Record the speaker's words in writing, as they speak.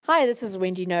Hi, this is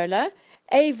Wendy Nola.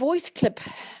 A voice clip,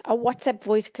 a WhatsApp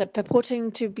voice clip purporting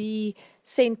to be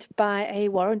sent by a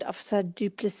warrant officer du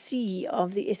Plessis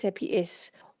of the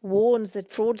SAPS warns that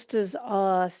fraudsters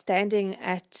are standing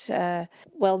at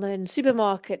well-known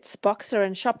supermarkets, Boxer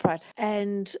and Shoprite,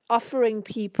 and offering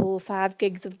people 5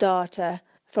 gigs of data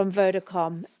from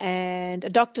Vodacom and a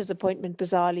doctor's appointment,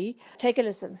 bizarrely. Take a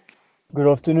listen. Good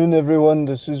afternoon, everyone.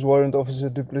 This is Warrant Officer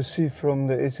du Plessis from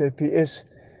the SAPS.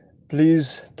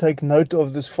 Please take note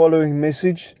of this following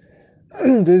message.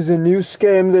 There's a new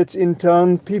scam that's in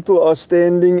town. People are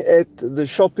standing at the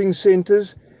shopping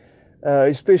centers,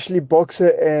 especially Boxer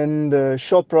and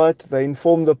Shoprite. They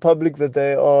inform the public that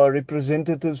they are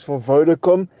representatives for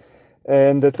Vodacom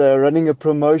and that they are running a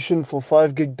promotion for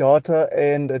 5 gig data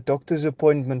and a doctor's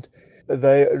appointment.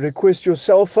 They request your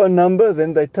cell phone number,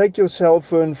 then they take your cell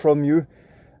phone from you.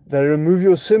 They remove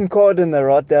your SIM card and they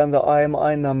write down the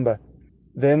IMI number.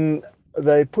 Then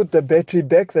they put the battery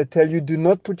back. They tell you do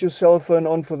not put your cell phone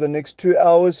on for the next 2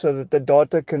 hours so that the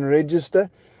data can register.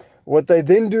 What they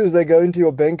then do is they go into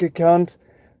your bank account.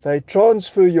 They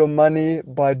transfer your money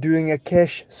by doing a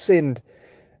cash send.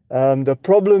 The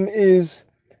problem is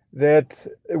that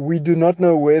we do not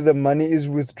know where the money is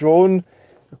withdrawn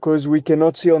because we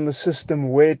cannot see on the system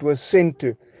where it was sent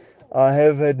to. I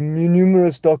have had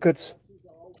numerous dockets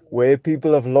where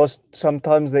people have lost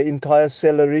sometimes their entire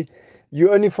salary.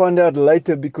 You only find out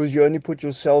later because you only put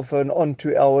your cell phone on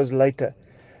 2 hours later.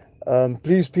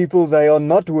 Please, people, they are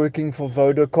not working for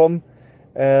Vodacom.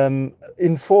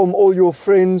 Inform all your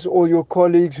friends, all your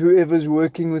colleagues, whoever's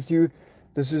working with you.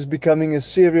 This is becoming a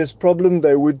serious problem.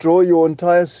 They withdraw your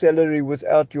entire salary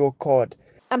without your card.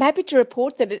 I'm happy to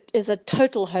report that it is a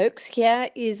total hoax. Here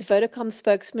is Vodacom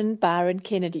spokesman Byron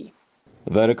Kennedy.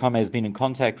 Vodacom has been in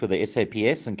contact with the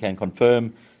SAPS and can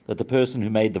confirm that the person who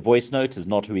made the voice note is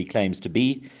not who he claims to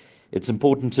be. It's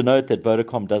important to note that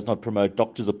Vodacom does not promote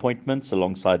doctor's appointments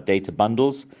alongside data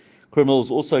bundles.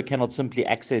 Criminals also cannot simply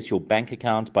access your bank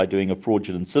account by doing a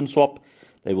fraudulent SIM swap.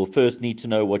 They will first need to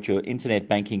know what your internet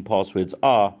banking passwords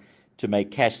are to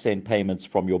make cash send payments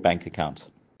from your bank account.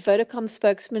 Vodacom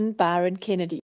spokesman Byron Kennedy.